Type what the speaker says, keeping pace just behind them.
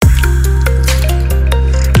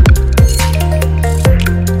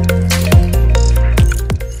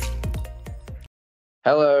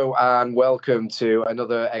Hello and welcome to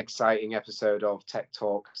another exciting episode of Tech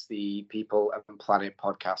Talks, the People and Planet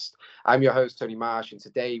podcast. I'm your host, Tony Marsh, and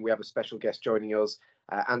today we have a special guest joining us,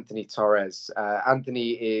 Anthony Torres.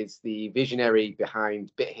 Anthony is the visionary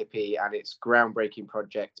behind BitHippie and its groundbreaking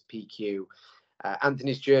project, PQ.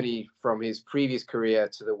 Anthony's journey from his previous career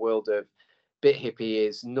to the world of BitHippie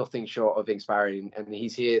is nothing short of inspiring, and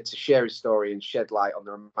he's here to share his story and shed light on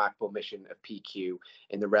the remarkable mission of PQ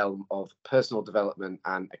in the realm of personal development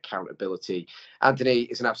and accountability. Anthony,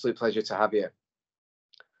 it's an absolute pleasure to have you.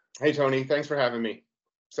 Hey, Tony. Thanks for having me.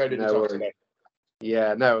 Excited to talk today.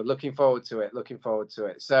 Yeah, no, looking forward to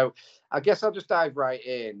it. So I guess I'll just dive right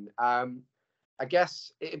in. I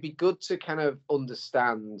guess it'd be good to kind of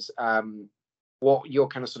understand what your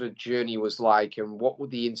kind of sort of journey was like and what were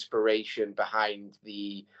the inspiration behind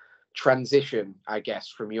the transition, I guess,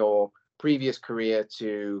 from your previous career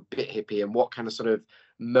to BitHippie, and what kind of sort of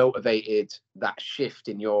motivated that shift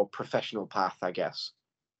in your professional path, I guess.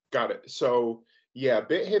 Got it. So yeah,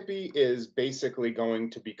 BitHippie is basically going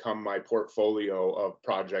to become my portfolio of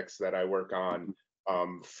projects that I work on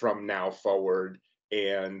from now forward.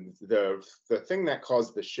 And the thing that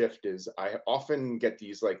caused the shift is I often get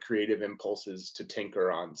these like creative impulses to tinker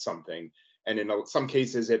on something. And in some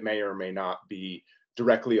cases, it may or may not be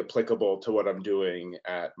directly applicable to what I'm doing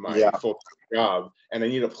at my full-time job. And I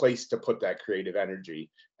need a place to put that creative energy.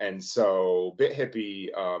 And so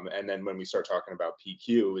BitHippie, and then when we start talking about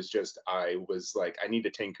PQ, is just, I was like, I need to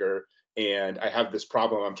tinker. And I have this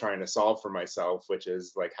problem I'm trying to solve for myself, which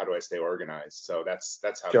is like, how do I stay organized? So that's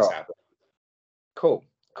how this happened. Cool.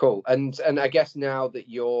 And I guess now that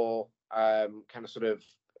you're kind of sort of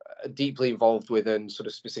deeply involved with and sort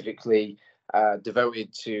of specifically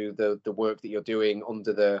devoted to the work that you're doing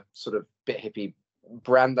under the sort of BitHippie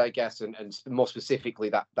brand, I guess, and more specifically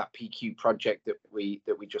that PQ project that we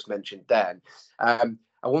just mentioned then, I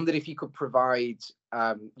wondered if you could provide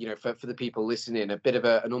for the people listening a bit of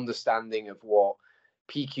an understanding of what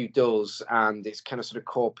PQ does and its kind of sort of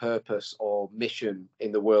core purpose or mission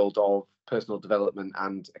in the world of personal development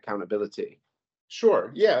and accountability.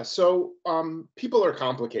 Sure. Yeah. So people are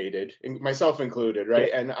complicated, myself included, right?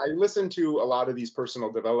 Yeah. And I listen to a lot of these personal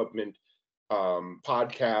development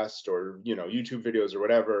podcasts or, YouTube videos or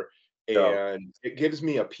whatever, and it gives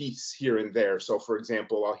me a piece here and there. So for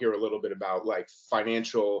example, I'll hear a little bit about like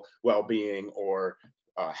financial well-being or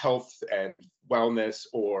health and wellness,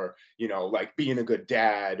 or like being a good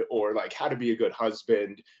dad, or like how to be a good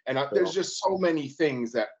husband. And there's just so many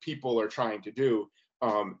things that people are trying to do,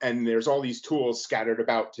 and there's all these tools scattered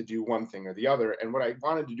about to do one thing or the other. And what I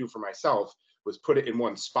wanted to do for myself was put it in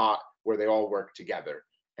one spot where they all work together.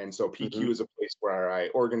 And so PQ is a place where I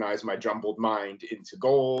organize my jumbled mind into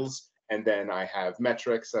goals, and then I have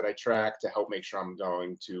metrics that I track to help make sure I'm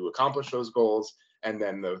going to accomplish those goals. And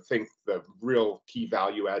then the real key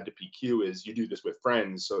value add to PQ is you do this with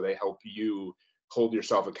friends, so they help you hold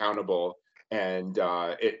yourself accountable, and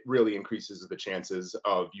it really increases the chances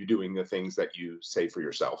of you doing the things that you say for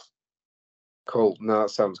yourself. Cool. No,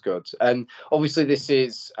 that sounds good. And obviously, this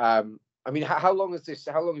is. How long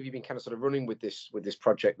have you been kind of sort of running with this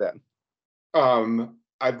project then?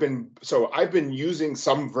 I've been using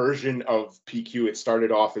some version of PQ. It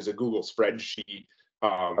started off as a Google spreadsheet.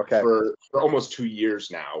 For almost 2 years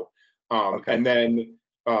now. And then,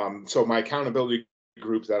 so my accountability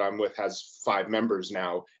group that I'm with has 5 members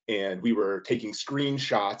now, and we were taking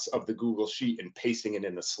screenshots of the Google Sheet and pasting it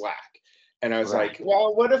in the Slack. And I was like,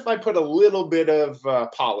 well, what if I put a little bit of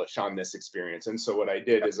polish on this experience? And so what I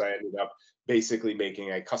did is I ended up basically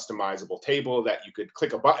making a customizable table that you could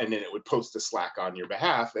click a button and it would post to Slack on your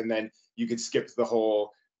behalf. And then you could skip the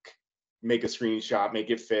whole make a screenshot,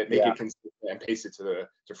 make it fit, make it consistent, and paste it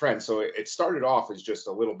to friends. So it started off as just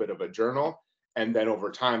a little bit of a journal, and then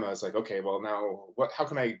over time I was like, okay, well now how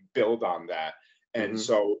can I build on that? And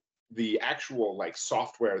so the actual like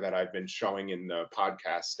software that I've been showing in the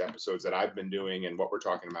podcast episodes that I've been doing and what we're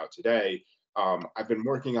talking about today, I've been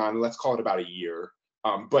working on, let's call it about a year,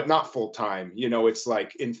 but not full time. It's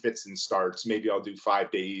like in fits and starts. Maybe I'll do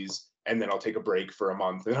 5 days and then I'll take a break for a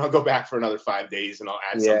month, and I'll go back for another 5 days and I'll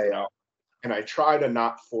add something else. And I try to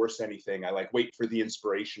not force anything. I like wait for the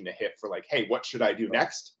inspiration to hit for like, hey, what should I do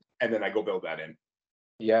next? And then I go build that in.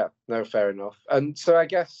 Yeah, no, fair enough. And so I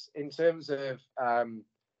guess in terms of,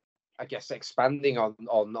 expanding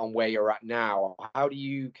on where you're at now, how do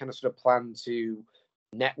you kind of sort of plan to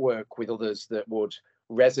network with others that would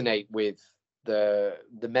resonate with the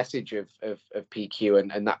message of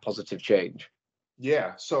PQ and that positive change?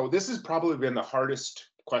 Yeah, so this has probably been the hardest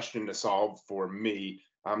question to solve for me.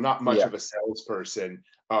 I'm not much of a salesperson,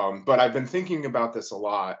 but I've been thinking about this a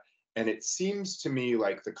lot. And it seems to me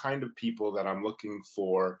like the kind of people that I'm looking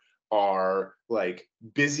for are like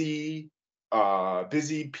busy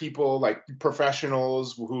people, like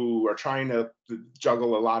professionals who are trying to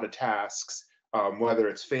juggle a lot of tasks, whether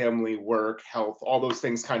it's family, work, health, all those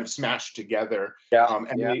things kind of smashed together.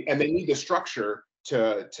 They need the structure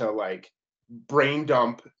to like brain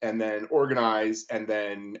dump and then organize and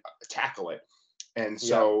then tackle it. And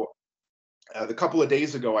so a couple of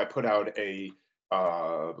days ago, I put out a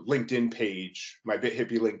LinkedIn page, my Bit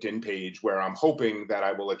Hippie LinkedIn page, where I'm hoping that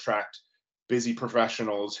I will attract busy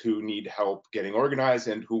professionals who need help getting organized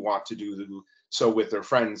and who want to do so with their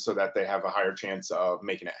friends so that they have a higher chance of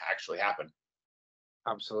making it actually happen.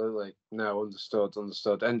 Absolutely. No,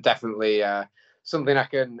 understood. And definitely something I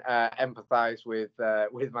can empathize with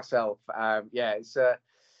myself.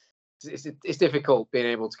 It's difficult being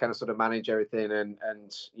able to kind of sort of manage everything and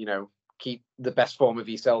keep the best form of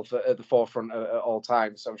yourself at the forefront at all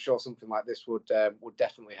times. So I'm sure something like this would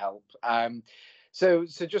definitely help. So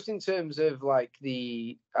just in terms of like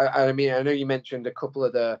I mean, I know you mentioned a couple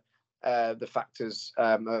of the factors,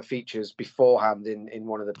 features beforehand in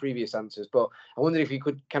one of the previous answers, but I wondered if you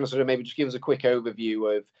could kind of sort of maybe just give us a quick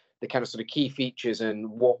overview of the kind of sort of key features and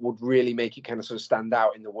what would really make it kind of sort of stand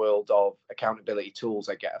out in the world of accountability tools,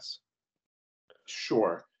 I guess.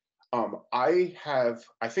 Sure. I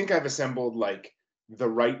think I've assembled like the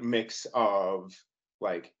right mix of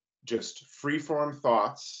like just free form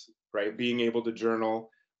thoughts, right? Being able to journal,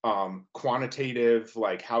 quantitative,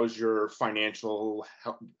 like how's your financial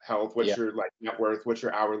health, what's your like net worth, what's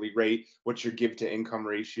your hourly rate, what's your give to income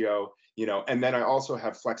ratio, and then I also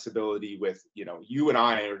have flexibility with, you and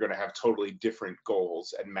I are going to have totally different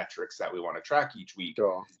goals and metrics that we want to track each week.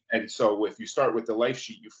 Sure. And so if you start with the life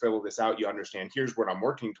sheet, you fill this out, you understand here's what I'm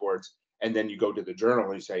working towards, and then you go to the journal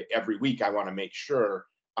and you say every week I want to make sure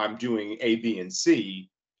I'm doing A, B, and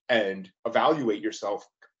C, and evaluate yourself,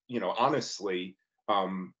 honestly.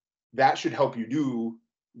 That should help you do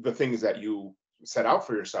the things that you set out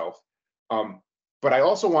for yourself. But I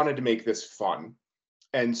also wanted to make this fun.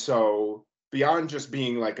 And so beyond just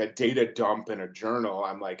being like a data dump in a journal,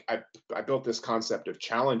 I'm like, I built this concept of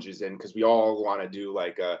challenges in because we all want to do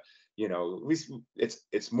like at least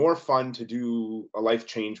it's more fun to do a life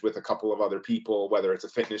change with a couple of other people, whether it's a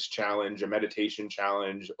fitness challenge, a meditation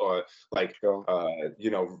challenge, or like,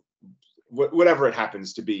 whatever it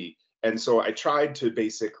happens to be. And so I tried to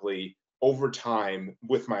basically, over time,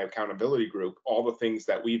 with my accountability group, all the things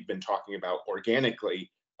that we've been talking about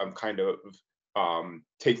organically, I'm kind of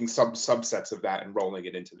taking subsets of that and rolling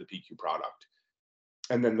it into the PQ product.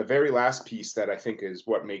 And then the very last piece that I think is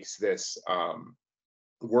what makes this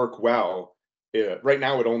work well, right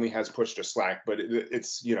now it only has push to Slack, but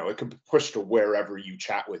it's, it can push to wherever you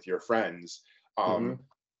chat with your friends.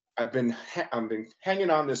 I've been hanging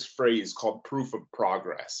on this phrase called proof of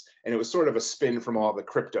progress. And it was sort of a spin from all the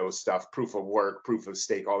crypto stuff, proof of work, proof of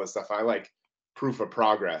stake, all this stuff. I like proof of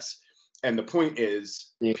progress. And the point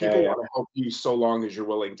is, people want to help you so long as you're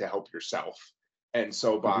willing to help yourself. And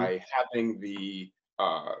so by having the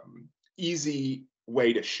easy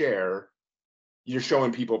way to share, you're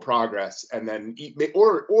showing people progress. And then,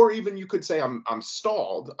 or even you could say, I'm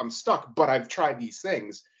stalled, I'm stuck, but I've tried these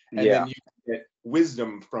things. And then you get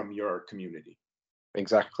wisdom from your community.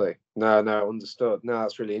 Exactly. No, understood. No,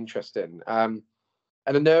 that's really interesting. And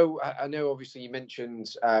I know obviously you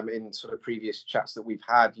mentioned in sort of previous chats that we've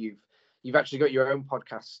had, you've actually got your own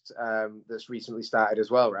podcast that's recently started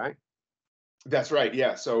as well, right? That's right.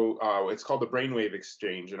 Yeah. So it's called the Brainwave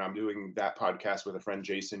Exchange, and I'm doing that podcast with a friend,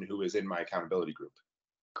 Jason, who is in my accountability group.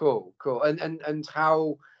 Cool. And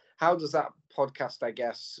how does that podcast, I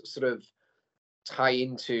guess, sort of tie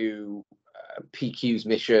into PQ's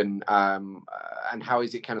mission, and how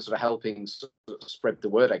is it kind of sort of helping spread the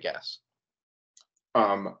word, I guess?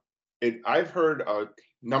 I've heard a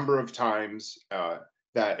number of times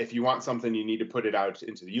that if you want something, you need to put it out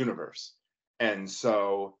into the universe. And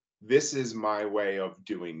so this is my way of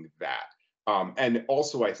doing that. And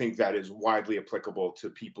also, I think that is widely applicable to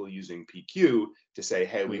people using PQ to say,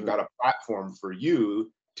 hey, we've got a platform for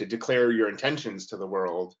you to declare your intentions to the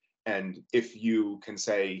world. And if you can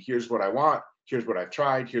say, here's what I want, here's what I've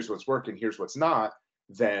tried, here's what's working, here's what's not,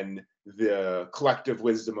 then the collective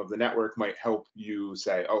wisdom of the network might help you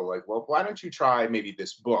say, oh, like, well, why don't you try maybe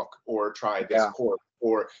this book, or try this course,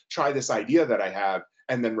 or try this idea that I have,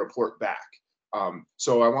 and then report back.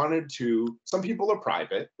 So I wanted to, some people are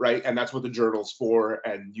private, right? And that's what the journal's for,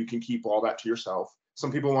 and you can keep all that to yourself.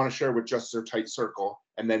 Some people want to share with just their tight circle,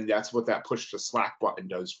 and then that's what that push to Slack button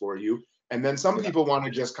does for you. And then some people want to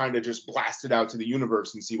just kind of just blast it out to the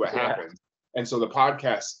universe and see what happens. And so the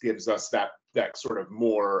podcast gives us that sort of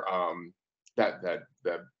more that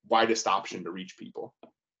the widest option to reach people.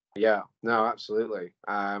 Yeah, no, absolutely.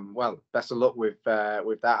 Well, best of luck with that.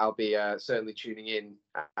 I'll be certainly tuning in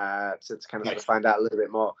to kind of sort of find out a little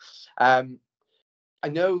bit more. I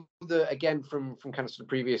know that, again, from kind of sort of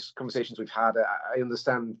previous conversations we've had, I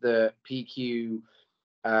understand that PQ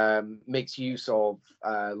makes use of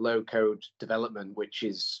low code development, which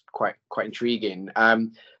is quite intriguing.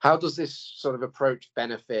 How does this sort of approach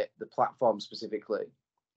benefit the platform specifically?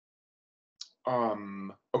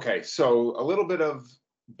 Okay, so a little bit of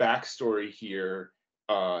backstory here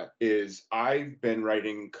is I've been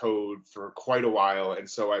writing code for quite a while, and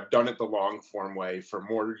so I've done it the long form way for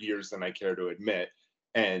more years than I care to admit.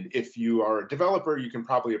 And if you are a developer, you can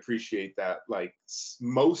probably appreciate that, like,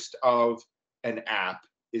 most of an app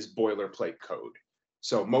is boilerplate code.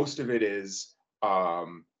 So most of it is,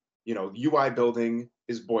 UI building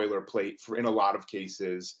is boilerplate in a lot of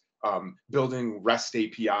cases. Building REST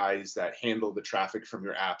APIs that handle the traffic from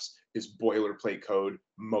your apps is boilerplate code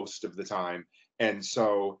most of the time. And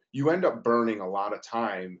so you end up burning a lot of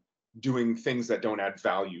time doing things that don't add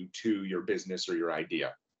value to your business or your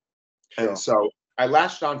idea. Sure. And so I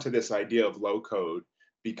latched onto this idea of low code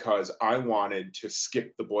because I wanted to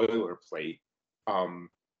skip the boilerplate.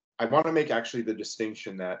 I want to make actually the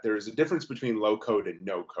distinction that there is a difference between low code and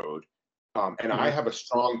no code. And I have a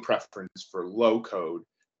strong preference for low code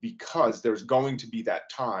because there's going to be that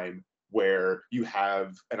time where you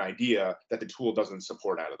have an idea that the tool doesn't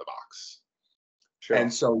support out of the box. Sure.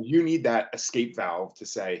 And so you need that escape valve to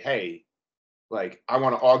say, hey, like, I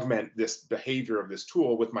want to augment this behavior of this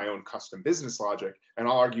tool with my own custom business logic. And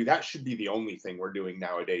I'll argue that should be the only thing we're doing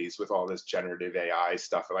nowadays with all this generative AI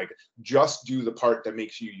stuff. Like, just do the part that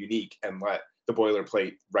makes you unique and let the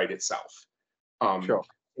boilerplate write itself. Sure.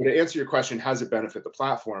 To answer your question, how does it benefit the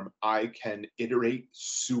platform? I can iterate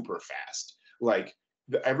super fast. Like,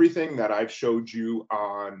 everything that I've showed you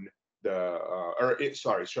on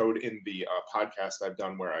showed in the podcast I've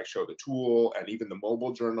done where I show the tool and even the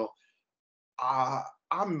mobile journal. I'm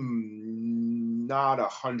not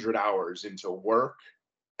 100 hours into work,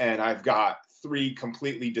 and I've got 3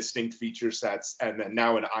 completely distinct feature sets, and then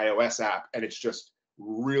now an iOS app, and it's just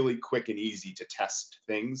really quick and easy to test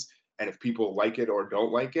things. And if people like it or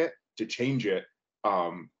don't like it, to change it,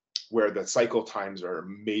 where the cycle times are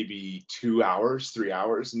maybe 2 hours, 3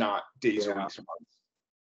 hours, not days or weeks or months.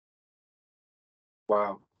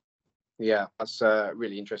 Wow. Yeah, that's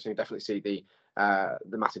really interesting. Definitely see the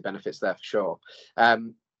massive benefits there for sure.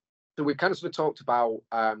 So we've kind of sort of talked about,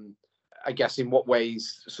 I guess, in what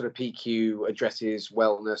ways sort of PQ addresses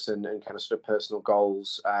wellness and kind of sort of personal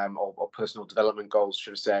goals, or personal development goals,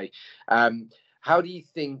 should I say. How do you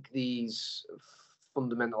think these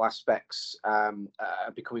fundamental aspects are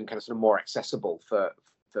becoming kind of sort of more accessible for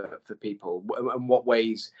people? And what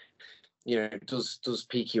ways, does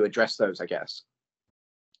PQ address those, I guess?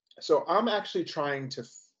 So I'm actually trying to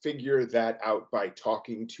figure that out by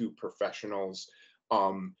talking to professionals,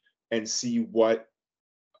 and see what,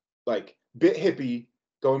 like, BitHippie,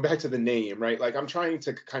 going back to the name, right? Like, I'm trying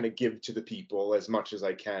to kind of give to the people as much as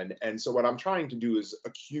I can. And so what I'm trying to do is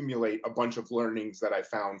accumulate a bunch of learnings that I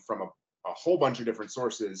found from a whole bunch of different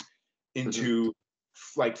sources into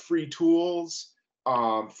like free tools,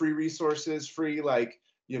 free resources, free, like,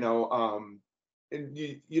 and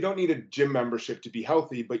you don't need a gym membership to be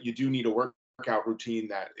healthy, but you do need a workout routine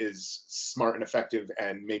that is smart and effective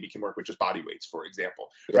and maybe can work with just body weights, for example,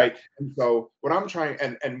 right? And so what I'm trying,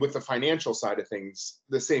 and with the financial side of things,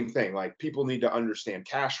 the same thing. Like, people need to understand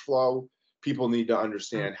cash flow. People need to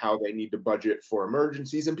understand how they need to budget for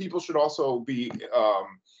emergencies, and people should also be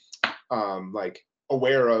like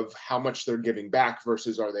aware of how much they're giving back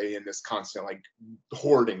versus are they in this constant like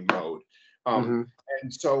hoarding mode. And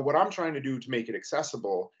so what I'm trying to do to make it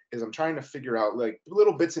accessible is I'm trying to figure out like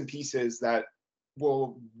little bits and pieces that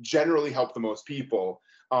will generally help the most people.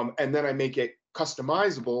 And then I make it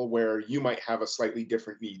customizable where you might have a slightly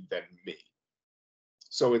different need than me.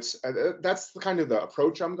 So it's that's the kind of the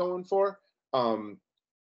approach I'm going for.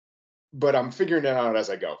 But I'm figuring it out as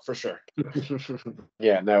I go, for sure.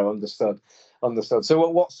 Yeah, no, understood. So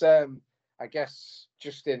what's I guess,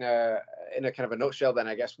 just in a kind of a nutshell then,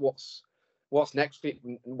 I guess, what's next for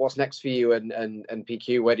you and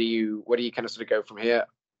PQ? Where do you kind of sort of go from here?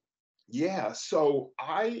 Yeah, so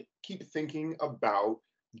I keep thinking about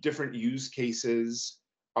different use cases.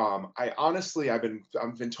 I honestly, I've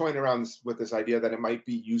been toying around with this idea that it might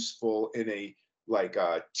be useful in a like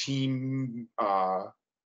a team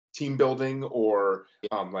building, or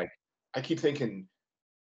like, I keep thinking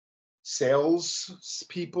sales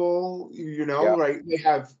people, Yeah. right? They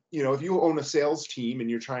have, if you own a sales team and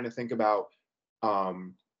you're trying to think about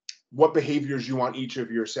what behaviors you want each of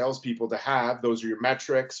your salespeople to have, those are your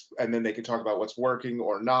metrics. And then they can talk about what's working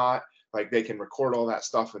or not. Like they can record all that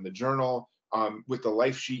stuff in the journal. With the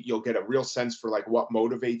life sheet, you'll get a real sense for like what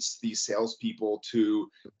motivates these salespeople to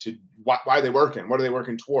why are they working? What are they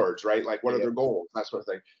working towards, right? Like what are their goals? That sort of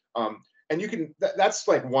thing. And you can, that's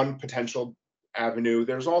like one potential avenue.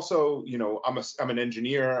 There's also, I'm an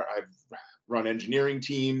engineer. I've run engineering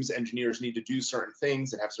teams. Engineers need to do certain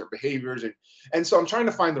things and have certain behaviors. And so I'm trying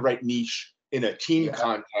to find the right niche in a team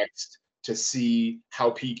context to see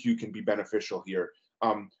how PQ can be beneficial here.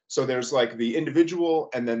 So there's like the individual,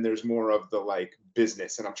 and then there's more of the like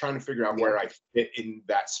business, and I'm trying to figure out where I fit in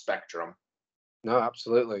that spectrum. No,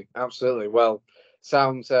 absolutely. Well,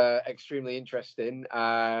 sounds extremely interesting.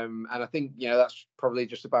 And I think, that's probably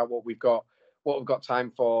just about what we've got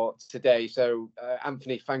time for today. So,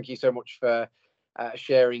 Anthony, thank you so much for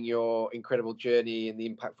sharing your incredible journey and the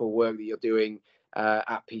impactful work that you're doing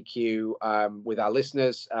at PQ with our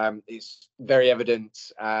listeners. It's very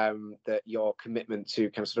evident that your commitment to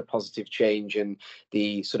kind of sort of positive change and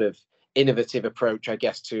the sort of innovative approach, I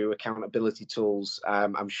guess, to accountability tools,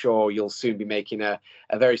 I'm sure you'll soon be making a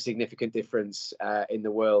very significant difference in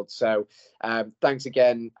the world. So thanks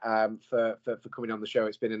again for coming on the show.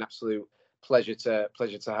 It's been an absolute pleasure to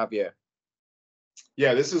have you.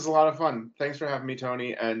 Yeah, this is a lot of fun. Thanks for having me,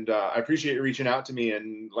 Tony. And I appreciate you reaching out to me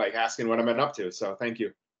and like asking what I'm up to. So thank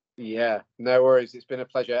you. Yeah, no worries. It's been a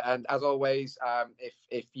pleasure. And as always,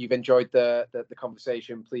 if you've enjoyed the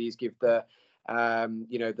conversation, please give the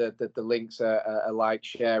links a like,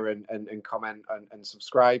 share, and comment and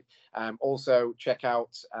subscribe. Also check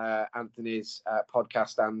out Anthony's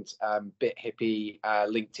podcast and Bit Hippie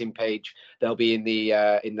LinkedIn page. They'll be in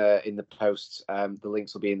the posts. The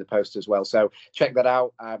links will be in the post as well. So check that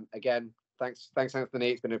out. Again, thanks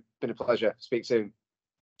Anthony. It's been a pleasure. Speak soon.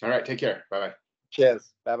 All right, take care. Bye bye.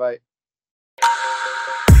 Cheers. Bye bye.